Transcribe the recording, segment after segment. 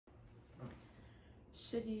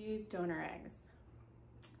Should you use donor eggs?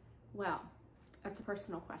 Well, that's a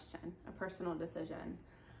personal question, a personal decision.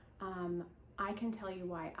 I can tell you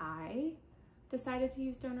why I decided to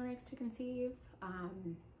use donor eggs to conceive.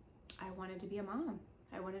 I wanted to be a mom.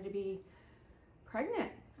 I wanted to be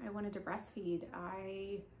pregnant. I wanted to breastfeed.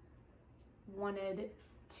 I wanted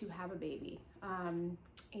to have a baby.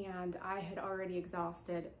 And I had already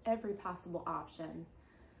exhausted every possible option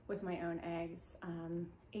with my own eggs,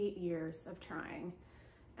 8 years of trying.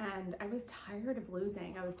 And I was tired of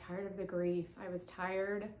losing. I was tired of the grief. I was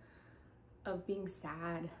tired of being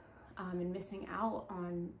sad and missing out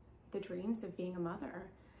on the dreams of being a mother.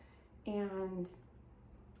 And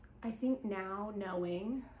I think now,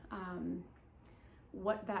 knowing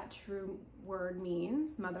what that true word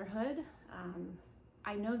means, motherhood,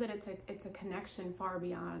 I know that it's a connection far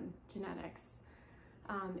beyond genetics.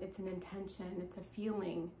 It's an intention, it's a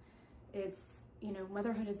feeling. It's, you know,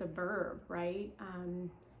 motherhood is a verb, right?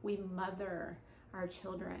 We mother our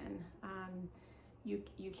children.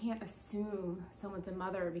 You can't assume someone's a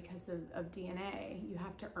mother because of DNA. You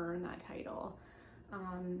have to earn that title.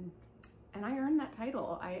 And I earned that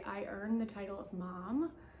title. I earned the title of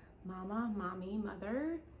mom, mama, mommy,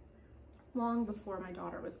 mother, long before my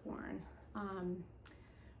daughter was born.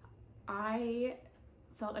 I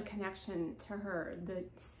felt a connection to her the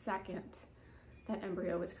second that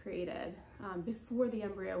embryo was created. Before the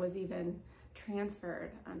embryo was even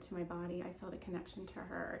transferred to my body, I felt a connection to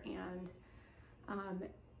her, and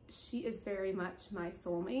she is very much my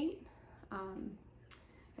soulmate.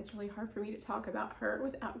 It's really hard for me to talk about her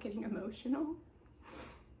without getting emotional,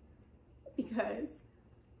 because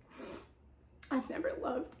I've never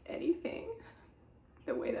loved anything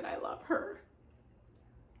the way that I love her.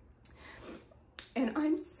 And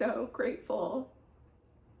I'm so grateful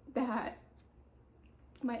that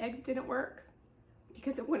my eggs didn't work,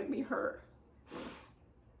 because it wouldn't be her.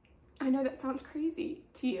 I know that sounds crazy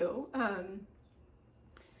to you,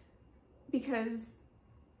 because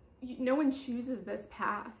no one chooses this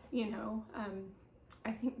path, you know.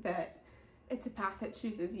 I think that it's a path that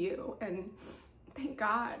chooses you, and thank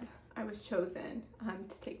God I was chosen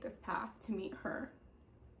to take this path to meet her.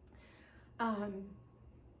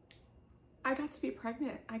 I got to be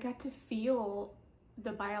pregnant. I got to feel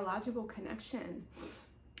the biological connection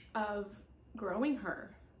of growing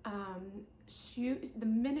her. The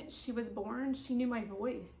minute she was born, she knew my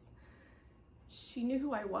voice. She knew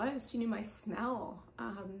who I was. She knew my smell.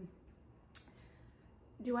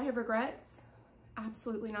 Do I have regrets?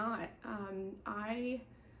 Absolutely not.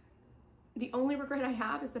 The only regret I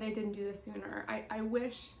have is that I didn't do this sooner. I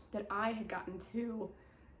wish that I had gotten to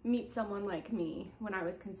meet someone like me when I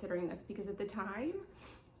was considering this, because at the time,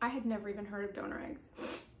 I had never even heard of donor eggs.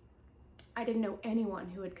 I didn't know anyone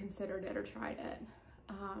who had considered it or tried it.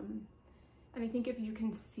 And I think if you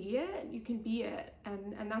can see it, you can be it.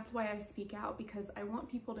 And that's why I speak out, because I want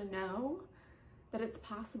people to know that it's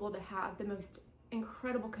possible to have the most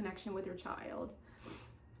incredible connection with your child.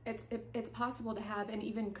 It's possible to have an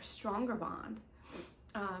even stronger bond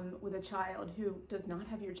with a child who does not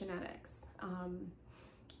have your genetics.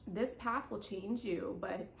 This path will change you,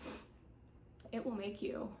 but it will make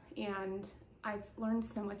you. And I've learned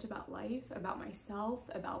so much about life, about myself,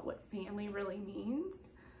 about what family really means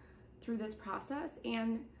through this process.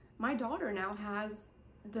 And my daughter now has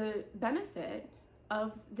the benefit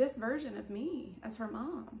of this version of me as her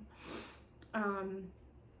mom.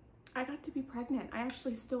 I got to be pregnant. I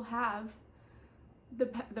actually still have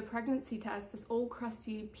the pregnancy test, this old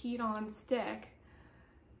crusty peed on stick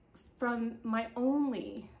from my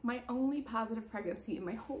only positive pregnancy in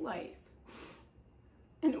my whole life.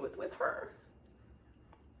 And it was with her.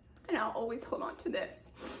 And I'll always hold on to this.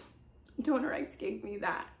 Donor eggs gave me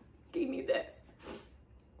that, gave me this,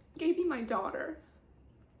 gave me my daughter.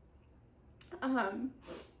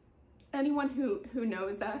 Anyone who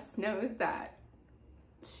knows us knows that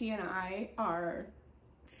she and I are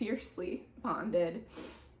fiercely bonded.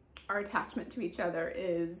 Our attachment to each other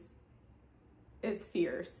is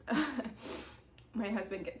fierce. My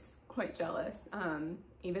husband gets quite jealous,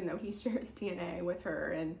 even though he shares DNA with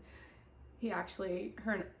her, and he actually,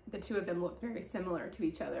 the two of them look very similar to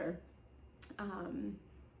each other.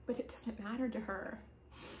 But it doesn't matter to her.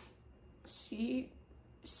 She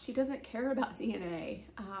doesn't care about DNA,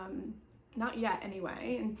 not yet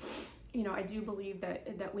anyway. And you know, I do believe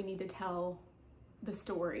that we need to tell the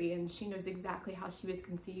story, and she knows exactly how she was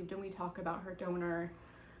conceived, and we talk about her donor.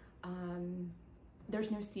 There's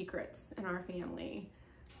no secrets in our family.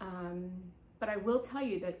 But I will tell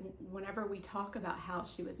you that whenever we talk about how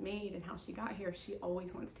she was made and how she got here, she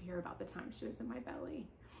always wants to hear about the time she was in my belly.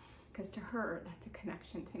 Because to her, that's a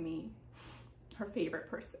connection to me. her favorite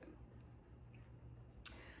person.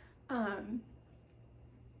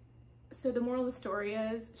 So the moral of the story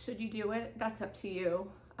is, should you do it? That's up to you.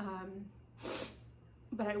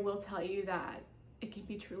 But I will tell you that it can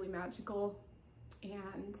be truly magical,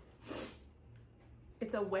 and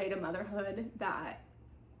it's a way to motherhood that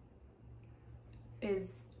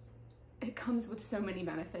it comes with so many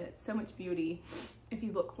benefits, so much beauty if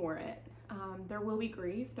you look for it. There will be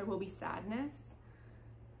grief, there will be sadness,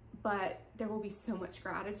 but there will be so much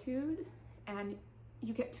gratitude, and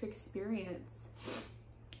you get to experience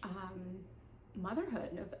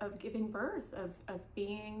motherhood, of giving birth, of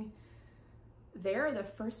being there the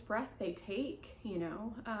first breath they take, you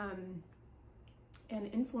know,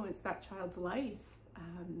 and influence that child's life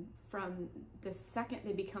from the second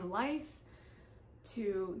they become life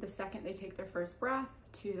to the second they take their first breath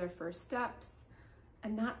to their first steps.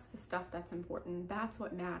 And that's the stuff that's important. That's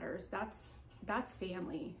what matters. That's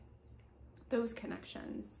family, those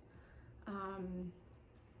connections.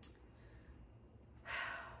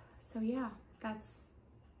 So yeah, that's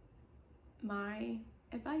my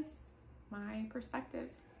advice, my perspective.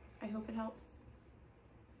 I hope it helps.